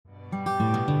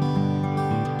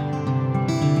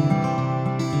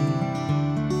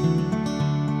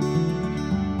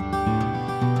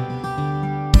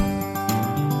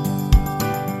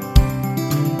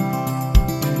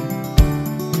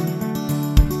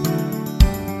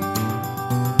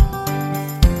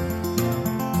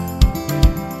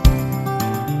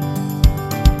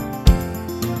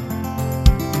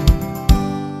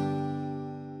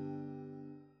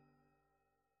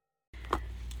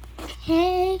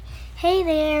Hey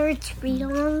there, it's Read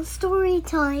Along Story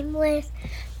Time with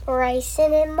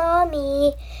Bryson and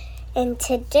Mommy. And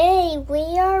today we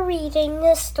are reading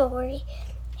the story,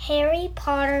 Harry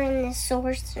Potter and the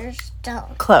Sorcerer's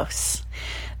Stone. Close.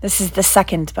 This is the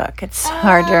second book. It's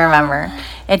hard to remember.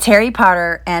 It's Harry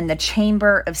Potter and the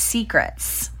Chamber of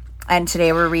Secrets. And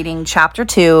today we're reading Chapter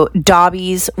 2,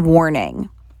 Dobby's Warning.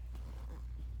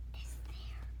 Is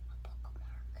there a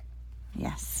bookmark?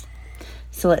 Yes.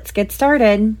 So let's get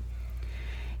started.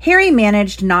 Harry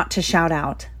managed not to shout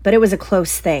out, but it was a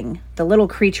close thing. The little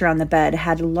creature on the bed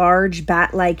had large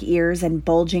bat-like ears and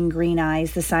bulging green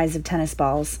eyes the size of tennis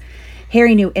balls.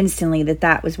 Harry knew instantly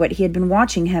that was what he had been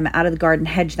watching him out of the garden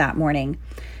hedge that morning.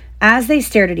 As they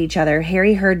stared at each other,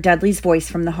 Harry heard Dudley's voice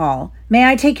from the hall. "May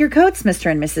I take your coats,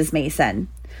 Mr. and Mrs. Mason?"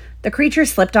 The creature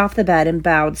slipped off the bed and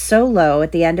bowed so low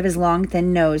at the end of his long,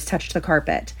 thin nose touched the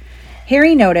carpet.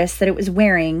 Harry noticed that it was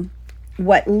wearing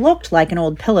what looked like an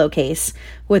old pillowcase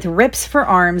with rips for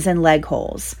arms and leg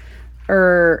holes.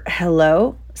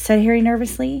 Hello?" said Harry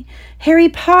nervously. "Harry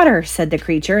Potter," said the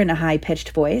creature in a high-pitched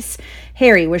voice.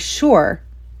 Harry was sure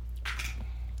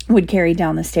would carry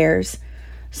down the stairs.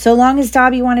 "So long as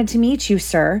Dobby wanted to meet you,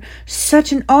 sir.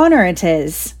 Such an honor it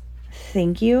is."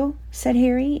 "Thank you," said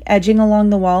Harry, edging along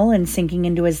the wall and sinking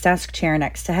into his desk chair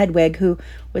next to Hedwig, who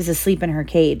was asleep in her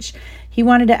cage. He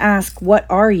wanted to ask, "What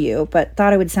are you?" but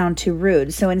thought it would sound too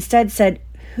rude, so instead said,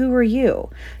 "Who are you?"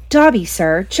 "Dobby,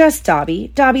 sir, just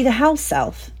Dobby. Dobby the house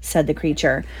elf," said the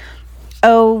creature.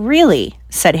 "Oh, really?"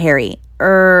 said Harry.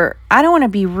 I don't want to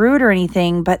be rude or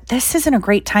anything, but this isn't a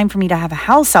great time for me to have a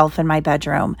house elf in my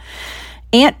bedroom."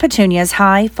 Aunt Petunia's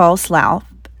high, false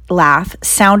laugh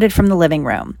sounded from the living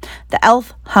room. The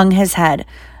elf hung his head.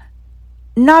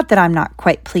 "Not that I'm not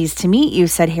quite pleased to meet you,"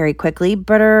 said Harry quickly,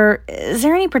 "but is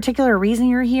there any particular reason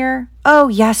you're here?" "Oh,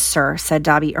 yes, sir," said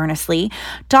Dobby earnestly.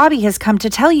 "Dobby has come to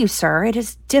tell you, sir. It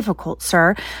is difficult,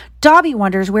 sir. Dobby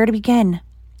wonders where to begin."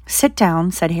 "Sit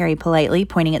down," said Harry politely,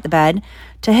 pointing at the bed.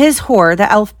 To his horror,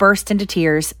 the elf burst into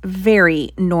tears,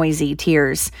 very noisy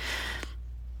tears.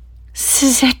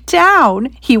 "Sit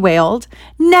down," he wailed.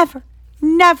 "Never,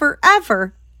 never,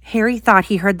 ever." Harry thought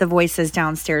he heard the voices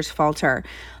downstairs falter.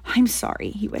 "I'm sorry,"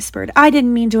 he whispered. "I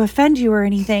didn't mean to offend you or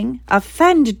anything."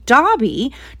 "Offend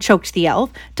Dobby?" choked the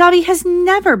elf. "Dobby has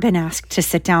never been asked to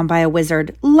sit down by a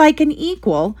wizard like an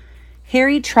equal."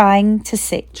 Harry trying to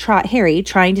say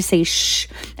shh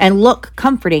and look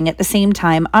comforting at the same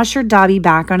time, ushered Dobby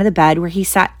back onto the bed where he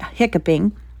sat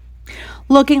hiccuping,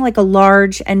 looking like a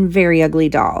large and very ugly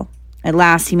doll. At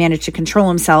last, he managed to control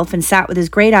himself and sat with his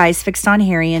great eyes fixed on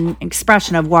Harry in an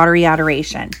expression of watery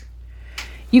adoration.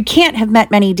 "You can't have met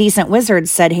many decent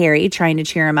wizards," said Harry, trying to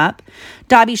cheer him up.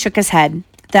 Dobby shook his head.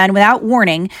 Then, without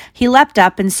warning, he leapt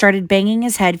up and started banging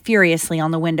his head furiously on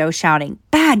the window, shouting,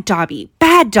 "Bad Dobby!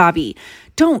 Bad Dobby!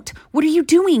 Don't! What are you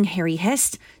doing?" Harry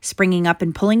hissed, springing up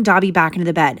and pulling Dobby back into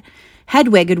the bed.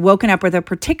 Hedwig had woken up with a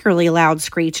particularly loud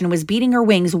screech and was beating her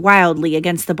wings wildly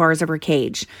against the bars of her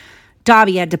cage.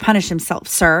 "Dobby had to punish himself,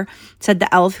 sir," said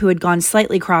the elf, who had gone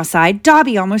slightly cross-eyed.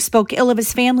 "Dobby almost spoke ill of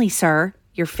his family, sir."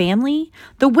 "Your family?"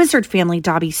 "The wizard family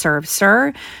Dobby serves,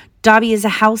 sir. Dobby is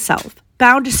a house elf,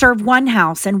 bound to serve one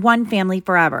house and one family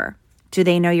forever." "Do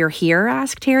they know you're here?"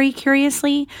 asked Harry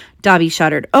curiously. Dobby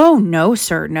shuddered. "Oh, no,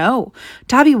 sir, no.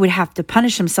 Dobby would have to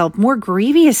punish himself more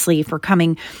grievously for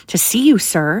coming to see you,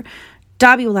 sir.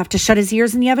 Dobby will have to shut his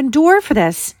ears in the oven door for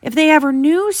this, if they ever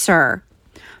knew, sir."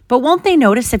 "But won't they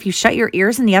notice if you shut your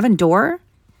ears in the oven door?"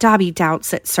 "Dobby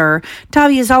doubts it, sir.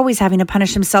 Dobby is always having to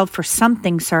punish himself for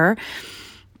something, sir.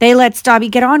 They lets Dobby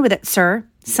get on with it, sir.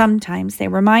 Sometimes they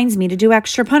reminds me to do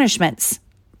extra punishments."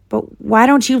 "But why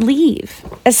don't you leave?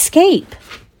 Escape?"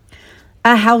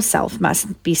 "A house elf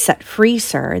must be set free,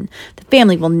 sir, and the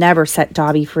family will never set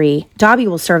Dobby free. Dobby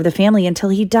will serve the family until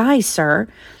he dies, sir."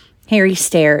 Harry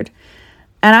stared.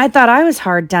 "And I thought I was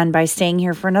hard done by staying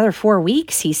here for another 4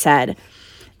 weeks," he said.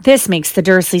 "This makes the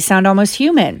Dursleys sound almost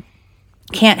human.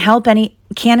 Can't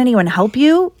anyone help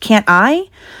you? Can't I?"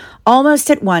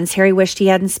 Almost at once, Harry wished he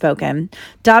hadn't spoken.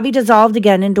 Dobby dissolved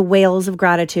again into wails of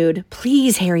gratitude.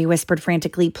 "Please," Harry whispered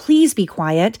frantically, "please be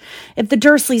quiet. If the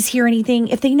Dursleys hear anything,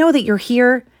 if they know that you're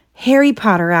here, Harry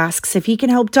Potter asks if he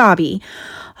can help Dobby.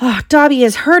 Oh, Dobby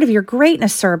has heard of your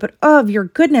greatness, sir, but of your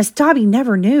goodness, Dobby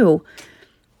never knew."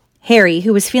 Harry,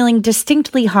 who was feeling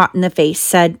distinctly hot in the face,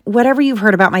 said, "Whatever you've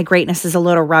heard about my greatness is a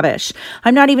load of rubbish.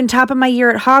 I'm not even top of my year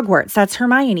at Hogwarts. That's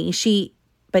Hermione.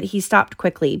 But he stopped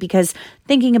quickly because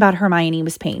thinking about Hermione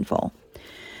was painful.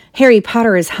 "Harry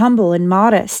Potter is humble and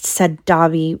modest," said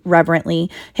Dobby reverently,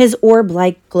 his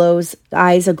orb-like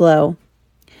eyes aglow.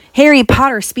 "Harry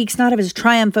Potter speaks not of his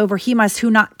triumph over he must who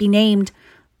not be named."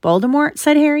 Voldemort,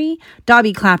 said Harry.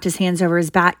 Dobby clapped his hands over his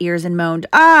bat ears and moaned,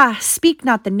 "Ah, speak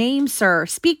not the name, sir.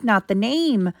 Speak not the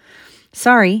name."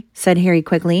 "Sorry," said Harry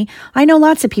quickly. "I know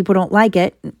lots of people don't like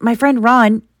it. My friend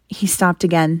Ron—" He stopped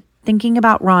again. Thinking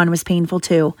about Ron was painful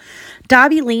too.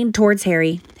 Dobby leaned towards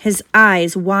Harry, his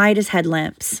eyes wide as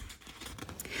headlamps.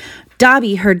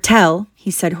 "Dobby heard tell," he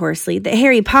said hoarsely, "that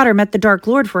Harry Potter met the Dark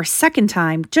Lord for a second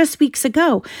time just weeks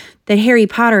ago, that Harry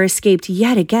Potter escaped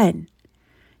yet again."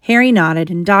 Harry nodded,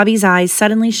 and Dobby's eyes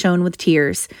suddenly shone with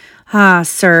tears. "Ah,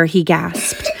 sir," he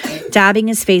gasped, dabbing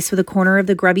his face with a corner of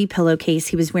the grubby pillowcase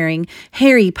he was wearing.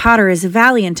 "Harry Potter is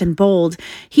valiant and bold.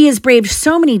 He has braved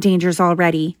so many dangers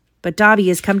already. But Dobby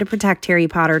has come to protect Harry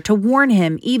Potter, to warn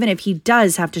him, even if he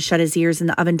does have to shut his ears in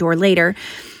the oven door later.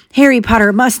 Harry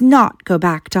Potter must not go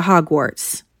back to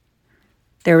Hogwarts."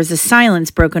 There was a silence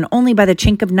broken only by the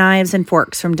chink of knives and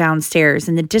forks from downstairs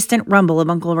and the distant rumble of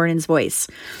Uncle Vernon's voice.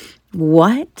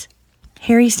 "What?"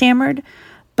 Harry stammered.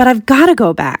 "But I've got to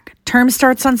go back. Term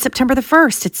starts on September the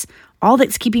 1st. It's all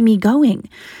that's keeping me going.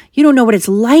 You don't know what it's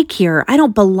like here. I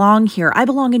don't belong here. I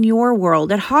belong in your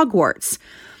world, at Hogwarts."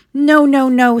 "No, no,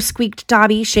 no," squeaked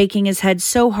Dobby, shaking his head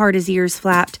so hard his ears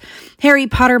flapped. "Harry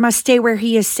Potter must stay where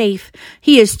he is safe.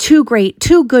 He is too great,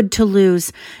 too good to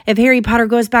lose. If Harry Potter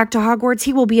goes back to Hogwarts,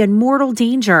 he will be in mortal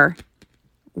danger."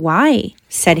 "Why?"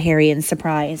 said Harry in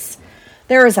surprise.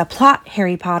 "There is a plot,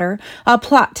 Harry Potter, a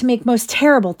plot to make most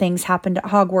terrible things happen at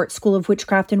Hogwarts School of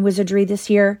Witchcraft and Wizardry this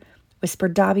year,"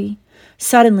 whispered Dobby,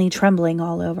 suddenly trembling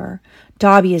all over.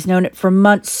 "Dobby has known it for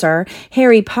months, sir.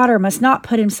 Harry Potter must not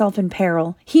put himself in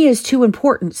peril. He is too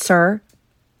important, sir."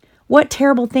 "What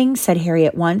terrible things?" said Harry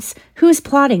at once. "Who's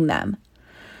plotting them?"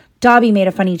 Dobby made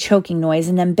a funny choking noise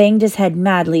and then banged his head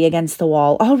madly against the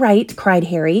wall. "All right," cried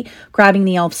Harry, grabbing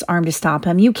the elf's arm to stop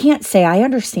him. "You can't say, I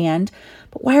understand.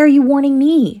 But why are you warning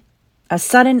me?" A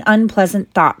sudden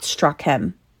unpleasant thought struck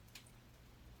him.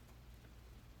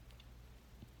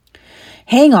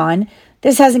 "Hang on.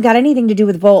 This hasn't got anything to do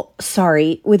with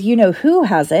with you-know-who,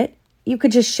 has it? You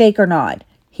could just shake or nod,"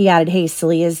 he added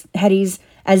hastily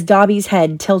as Dobby's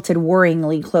head tilted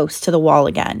worryingly close to the wall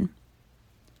again.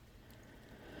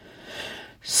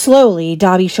 Slowly,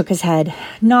 Dobby shook his head.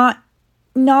 Not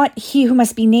he who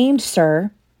must be named, sir."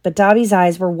 But Dobby's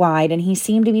eyes were wide, and he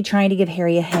seemed to be trying to give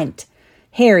Harry a hint.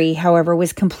 Harry, however,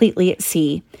 was completely at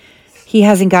sea. "He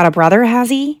hasn't got a brother, has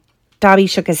he?" Dobby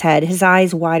shook his head, his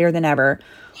eyes wider than ever.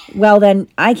 "Well, then,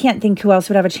 I can't think who else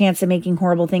would have a chance of making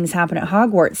horrible things happen at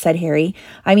Hogwarts," said Harry.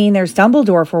 "I mean, there's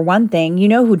Dumbledore for one thing. You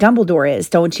know who Dumbledore is,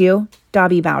 don't you?"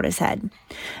 Dobby bowed his head.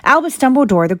 "Albus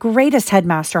Dumbledore, the greatest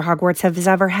headmaster Hogwarts has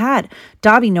ever had.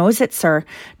 Dobby knows it, sir.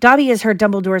 Dobby has heard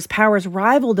Dumbledore's powers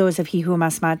rival those of he who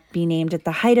must not be named at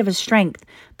the height of his strength.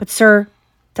 But, sir,"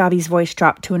 Dobby's voice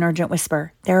dropped to an urgent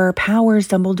whisper, "there are powers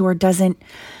Dumbledore doesn't...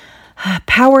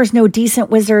 powers no decent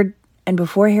wizard..." And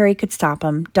before Harry could stop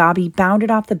him, Dobby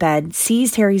bounded off the bed,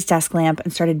 seized Harry's desk lamp,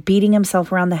 and started beating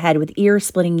himself around the head with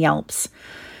ear-splitting yelps.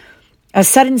 A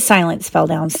sudden silence fell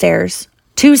downstairs.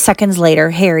 2 seconds later,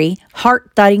 Harry,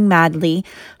 heart thudding madly,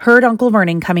 heard Uncle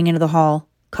Vernon coming into the hall,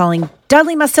 calling,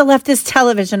 "Dudley must have left his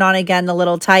television on again, the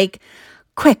little tyke."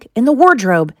 "Quick, in the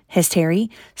wardrobe," hissed Harry,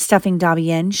 stuffing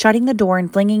Dobby in, shutting the door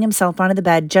and flinging himself onto the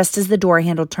bed just as the door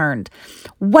handle turned.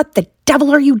 "What the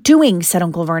devil are you doing?" said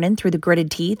Uncle Vernon through the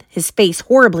gritted teeth, his face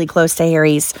horribly close to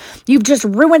Harry's. "You've just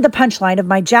ruined the punchline of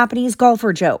my Japanese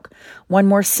golfer joke. One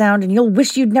more sound and you'll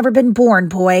wish you'd never been born,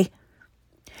 boy."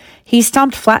 He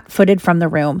stomped flat-footed from the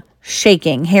room.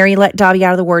 Shaking, Harry let Dobby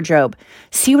out of the wardrobe.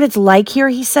 "See what it's like here,"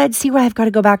 he said. "See why I've got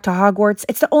to go back to Hogwarts?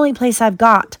 It's the only place I've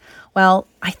got. Well,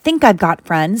 I think I've got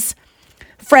friends."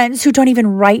 "Friends who don't even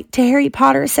write to Harry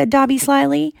Potter," said Dobby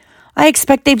slyly. "I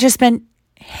expect they've just been—"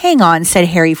 "Hang on," said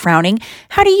Harry, frowning.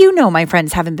 "How do you know my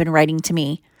friends haven't been writing to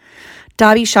me?"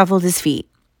 Dobby shuffled his feet.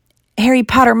 "Harry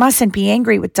Potter mustn't be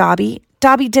angry with Dobby.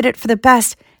 Dobby did it for the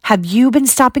best. Have you been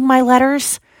stopping my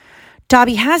letters?"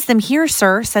 "Dobby has them here,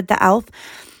 sir," said the elf.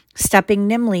 Stepping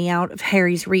nimbly out of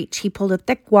Harry's reach, he pulled a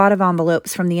thick wad of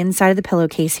envelopes from the inside of the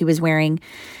pillowcase he was wearing.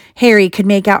 Harry could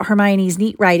make out Hermione's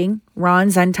neat writing,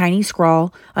 Ron's untidy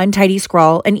scrawl,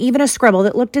 and even a scribble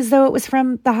that looked as though it was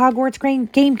from the Hogwarts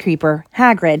gamekeeper,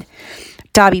 Hagrid.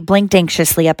 Dobby blinked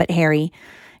anxiously up at Harry.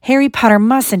 Harry Potter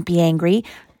mustn't be angry.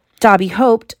 Dobby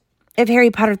hoped. If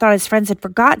Harry Potter thought his friends had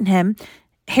forgotten him,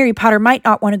 Harry Potter might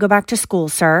not want to go back to school,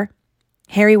 sir.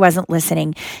 Harry wasn't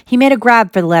listening. He made a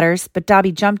grab for the letters, but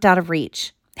Dobby jumped out of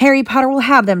reach. "Harry Potter will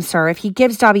have them, sir. If he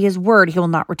gives Dobby his word, he will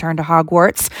not return to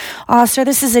Hogwarts. Ah, sir,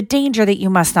 this is a danger that you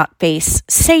must not face.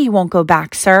 Say you won't go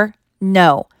back, sir."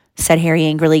 "No," said Harry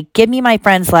angrily. "Give me my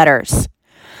friend's letters."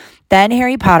 "Then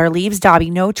Harry Potter leaves Dobby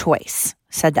no choice,"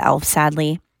 said the elf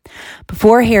sadly.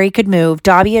 Before Harry could move,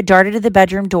 Dobby had darted to the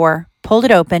bedroom door, pulled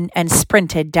it open, and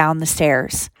sprinted down the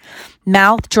stairs.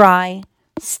 Mouth dry,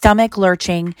 stomach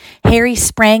lurching, Harry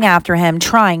sprang after him,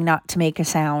 trying not to make a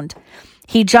sound.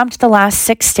 He jumped the last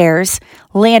 6 stairs,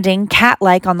 landing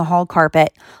cat-like on the hall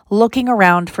carpet, looking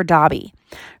around for Dobby.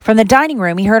 From the dining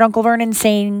room, he heard Uncle Vernon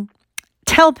saying,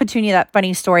 "Tell Petunia that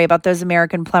funny story about those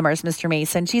American plumbers, Mr.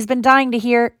 Mason. She's been dying to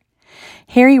hear."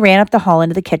 Harry ran up the hall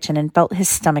into the kitchen and felt his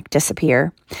stomach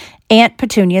disappear. Aunt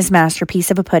Petunia's masterpiece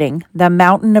of a pudding, the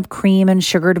mountain of cream and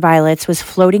sugared violets, was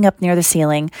floating up near the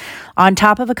ceiling. On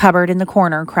top of a cupboard in the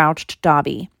corner crouched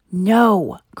Dobby.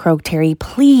 "No," croaked Harry.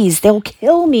 "Please, they'll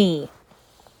kill me."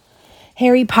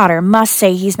 "Harry Potter must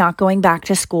say he's not going back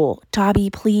to school. Dobby,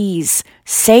 please.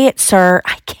 Say it, sir."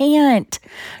 "I can't."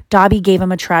 Dobby gave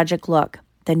him a tragic look.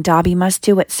 "Then Dobby must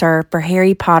do it, sir, for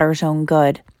Harry Potter's own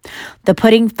good." The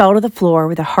pudding fell to the floor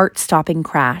with a heart-stopping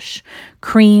crash.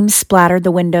 Cream splattered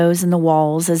the windows and the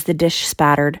walls as the dish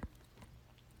spattered.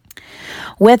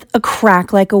 With a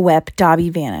crack like a whip,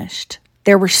 Dobby vanished.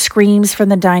 There were screams from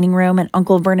the dining room, and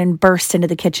Uncle Vernon burst into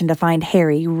the kitchen to find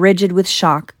Harry, rigid with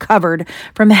shock, covered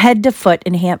from head to foot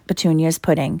in Aunt Petunia's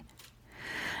pudding.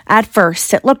 At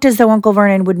first, it looked as though Uncle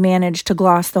Vernon would manage to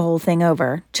gloss the whole thing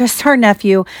over. "Just our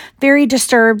nephew, very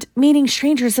disturbed. Meeting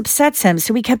strangers upsets him,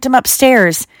 so we kept him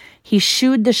upstairs." He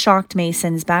shooed the shocked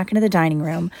Masons back into the dining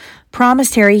room,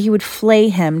 promised Harry he would flay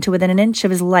him to within an inch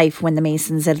of his life when the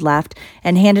Masons had left,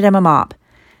 and handed him a mop.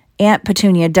 Aunt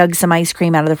Petunia dug some ice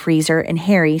cream out of the freezer, and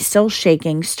Harry, still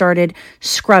shaking, started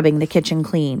scrubbing the kitchen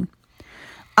clean.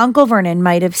 Uncle Vernon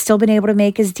might have still been able to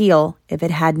make his deal if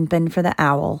it hadn't been for the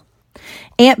owl.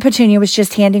 Aunt Petunia was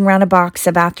just handing round a box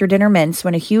of after-dinner mints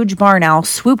when a huge barn owl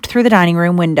swooped through the dining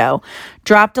room window,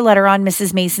 dropped a letter on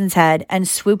Mrs. Mason's head, and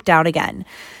swooped out again.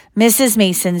 Mrs.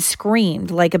 Mason screamed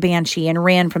like a banshee and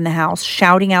ran from the house,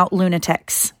 shouting out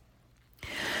lunatics.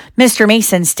 Mr.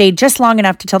 Mason stayed just long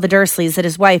enough to tell the Dursleys that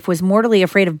his wife was mortally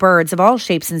afraid of birds of all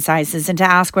shapes and sizes and to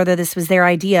ask whether this was their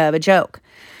idea of a joke.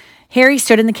 Harry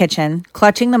stood in the kitchen,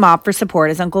 clutching the mop for support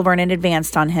as Uncle Vernon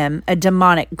advanced on him, a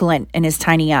demonic glint in his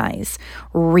tiny eyes.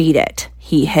 "Read it,"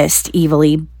 he hissed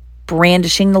evilly,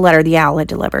 brandishing the letter the owl had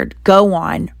delivered. "Go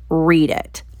on, read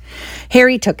it."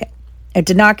 Harry took it. It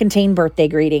did not contain birthday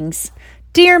greetings.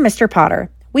 "Dear Mr. Potter,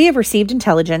 we have received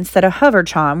intelligence that a hover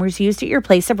charm was used at your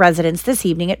place of residence this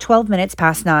evening at 12 minutes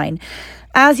past 9.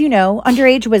 As you know,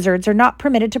 underage wizards are not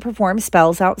permitted to perform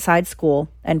spells outside school,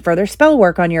 and further spell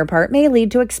work on your part may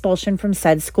lead to expulsion from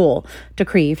said school.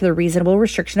 Decree for the reasonable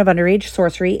restriction of underage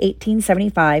sorcery,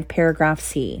 1875, paragraph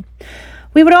C.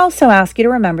 We would also ask you to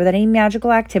remember that any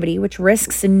magical activity which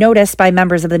risks notice by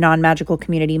members of the non-magical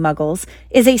community Muggles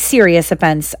is a serious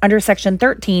offense under Section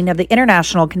 13 of the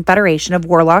International Confederation of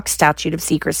Warlocks Statute of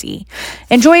Secrecy.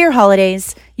 Enjoy your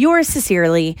holidays. Yours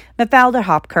sincerely, Mafalda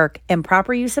Hopkirk,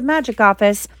 Improper Use of Magic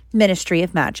Office, Ministry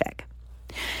of Magic."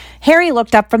 Harry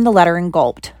looked up from the letter and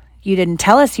gulped. "You didn't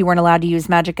tell us you weren't allowed to use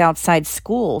magic outside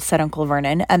school," said Uncle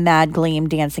Vernon, a mad gleam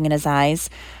dancing in his eyes.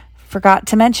 "Forgot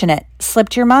to mention it.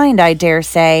 Slipped your mind, I dare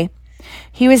say."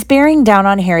 He was bearing down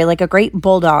on Harry like a great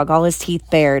bulldog, all his teeth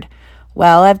bared.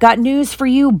 "Well, I've got news for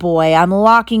you, boy. I'm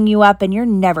locking you up, and you're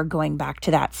never going back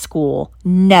to that school.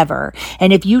 Never.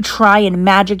 And if you try and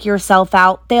magic yourself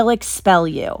out, they'll expel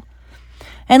you."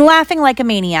 And laughing like a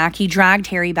maniac, he dragged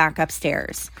Harry back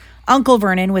upstairs. Uncle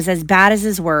Vernon was as bad as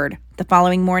his word. The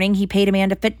following morning, he paid a man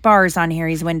to fit bars on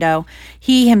Harry's window.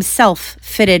 He himself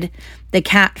fitted the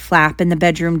cat flap in the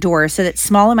bedroom door so that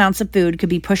small amounts of food could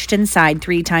be pushed inside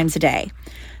 3 times a day.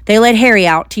 They let Harry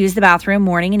out to use the bathroom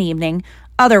morning and evening.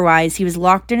 Otherwise, he was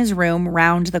locked in his room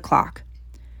round the clock.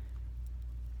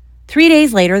 3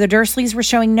 days later, the Dursleys were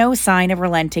showing no sign of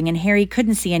relenting, and Harry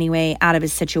couldn't see any way out of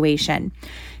his situation.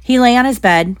 He lay on his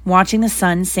bed, watching the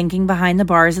sun sinking behind the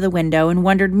bars of the window, and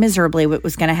wondered miserably what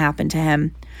was going to happen to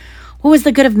him. What was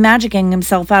the good of magicking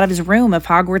himself out of his room if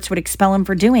Hogwarts would expel him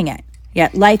for doing it?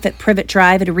 Yet life at Privet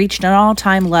Drive had reached an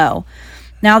all-time low.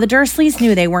 Now the Dursleys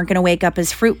knew they weren't going to wake up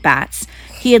his fruit bats.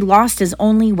 He had lost his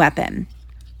only weapon.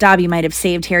 Dobby might have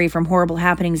saved Harry from horrible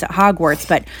happenings at Hogwarts,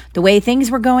 but the way things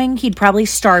were going, he'd probably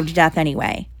starve to death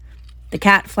anyway. The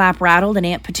cat flap rattled and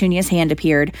Aunt Petunia's hand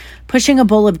appeared, pushing a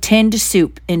bowl of tinned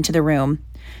soup into the room.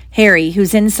 Harry,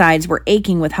 whose insides were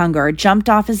aching with hunger, jumped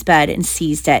off his bed and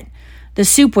seized it. The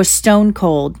soup was stone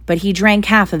cold, but he drank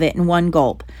half of it in one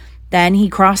gulp. Then he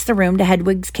crossed the room to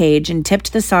Hedwig's cage and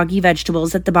tipped the soggy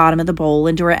vegetables at the bottom of the bowl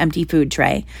into her empty food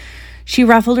tray. She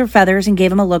ruffled her feathers and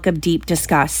gave him a look of deep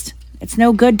disgust. "It's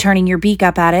no good turning your beak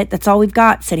up at it. That's all we've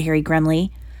got," said Harry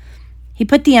grimly. He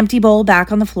put the empty bowl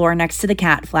back on the floor next to the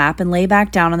cat flap and lay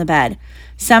back down on the bed,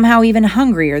 somehow even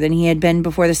hungrier than he had been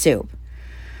before the soup.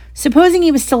 Supposing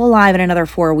he was still alive in another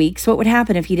 4 weeks, what would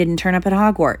happen if he didn't turn up at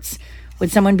Hogwarts?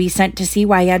 Would someone be sent to see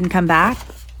why he hadn't come back?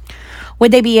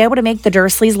 Would they be able to make the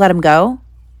Dursleys let him go?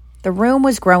 The room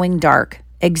was growing dark,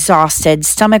 exhausted,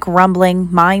 stomach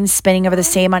rumbling, mind spinning over the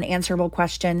same unanswerable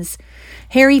questions.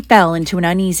 Harry fell into an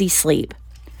uneasy sleep.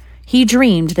 He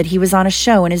dreamed that he was on a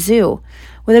show in a zoo,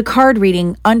 with a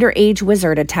card-reading underage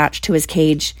wizard attached to his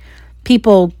cage.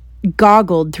 People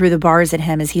goggled through the bars at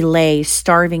him as he lay,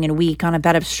 starving and weak, on a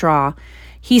bed of straw.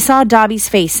 He saw Dobby's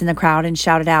face in the crowd and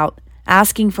shouted out,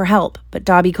 asking for help, but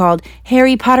Dobby called,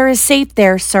 "Harry Potter is safe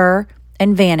there, sir,"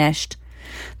 and vanished.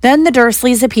 Then the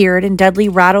Dursleys appeared, and Dudley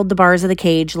rattled the bars of the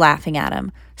cage, laughing at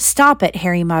him. "Stop it,"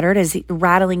 Harry muttered as the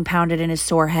rattling pounded in his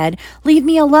sore head. "Leave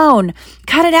me alone.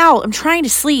 Cut it out. I'm trying to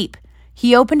sleep."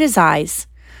 He opened his eyes.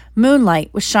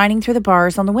 Moonlight was shining through the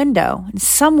bars on the window, and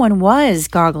someone was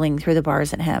goggling through the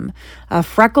bars at him. A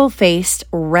freckle-faced,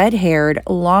 red-haired,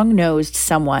 long-nosed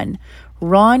someone.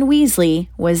 Ron Weasley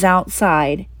was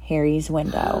outside Harry's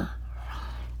window.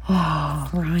 Oh,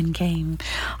 Ron came.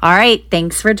 All right,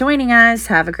 thanks for joining us.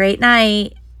 Have a great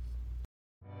night.